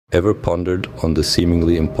Ever pondered on the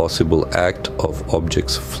seemingly impossible act of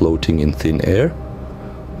objects floating in thin air?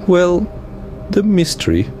 Well, the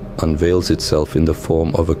mystery unveils itself in the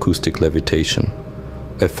form of acoustic levitation,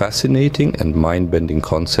 a fascinating and mind-bending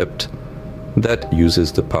concept that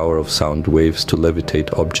uses the power of sound waves to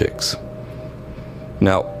levitate objects.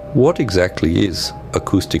 Now, what exactly is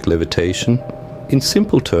acoustic levitation? In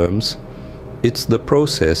simple terms, it's the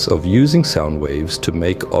process of using sound waves to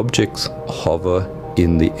make objects hover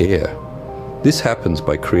in the air. This happens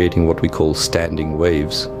by creating what we call standing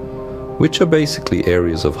waves, which are basically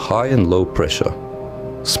areas of high and low pressure.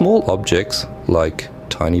 Small objects, like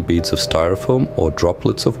tiny beads of styrofoam or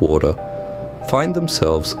droplets of water, find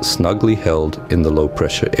themselves snugly held in the low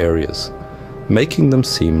pressure areas, making them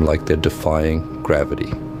seem like they're defying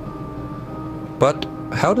gravity. But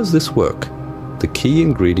how does this work? The key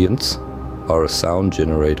ingredients are a sound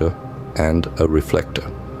generator and a reflector.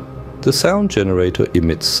 The sound generator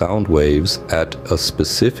emits sound waves at a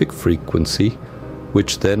specific frequency,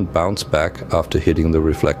 which then bounce back after hitting the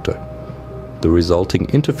reflector. The resulting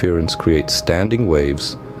interference creates standing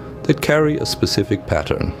waves that carry a specific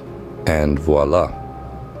pattern, and voila!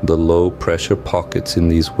 The low pressure pockets in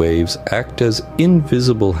these waves act as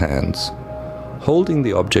invisible hands, holding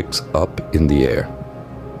the objects up in the air.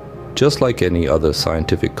 Just like any other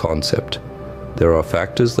scientific concept, there are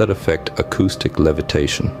factors that affect acoustic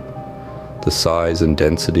levitation. The size and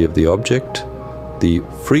density of the object, the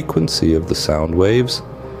frequency of the sound waves,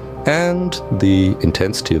 and the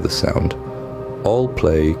intensity of the sound all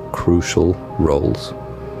play crucial roles.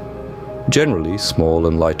 Generally, small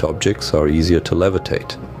and light objects are easier to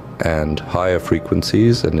levitate, and higher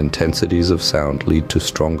frequencies and intensities of sound lead to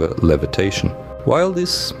stronger levitation. While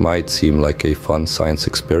this might seem like a fun science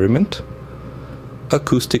experiment,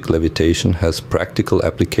 acoustic levitation has practical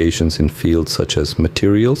applications in fields such as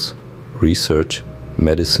materials, research,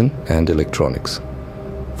 medicine, and electronics.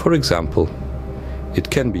 For example,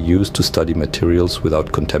 it can be used to study materials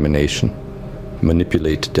without contamination,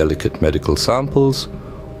 manipulate delicate medical samples,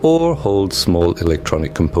 or hold small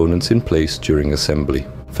electronic components in place during assembly.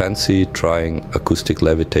 Fancy trying acoustic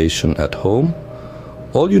levitation at home?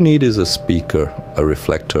 All you need is a speaker, a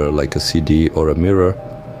reflector like a CD or a mirror,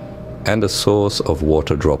 and a source of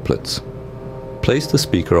water droplets. Place the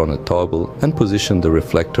speaker on a toggle and position the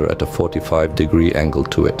reflector at a 45-degree angle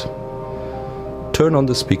to it. Turn on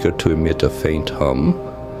the speaker to emit a faint hum,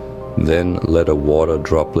 then let a water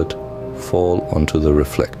droplet fall onto the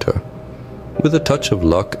reflector. With a touch of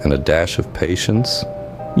luck and a dash of patience,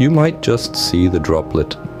 you might just see the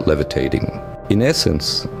droplet levitating. In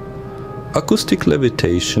essence, acoustic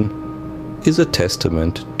levitation is a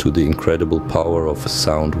testament to the incredible power of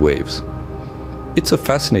sound waves. It's a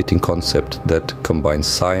fascinating concept that combines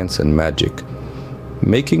science and magic,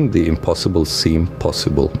 making the impossible seem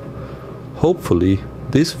possible. Hopefully,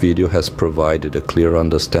 this video has provided a clear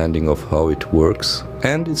understanding of how it works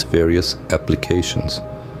and its various applications.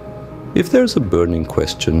 If there's a burning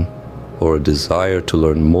question or a desire to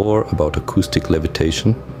learn more about acoustic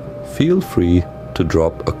levitation, feel free to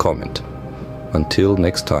drop a comment. Until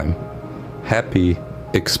next time, happy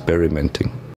experimenting.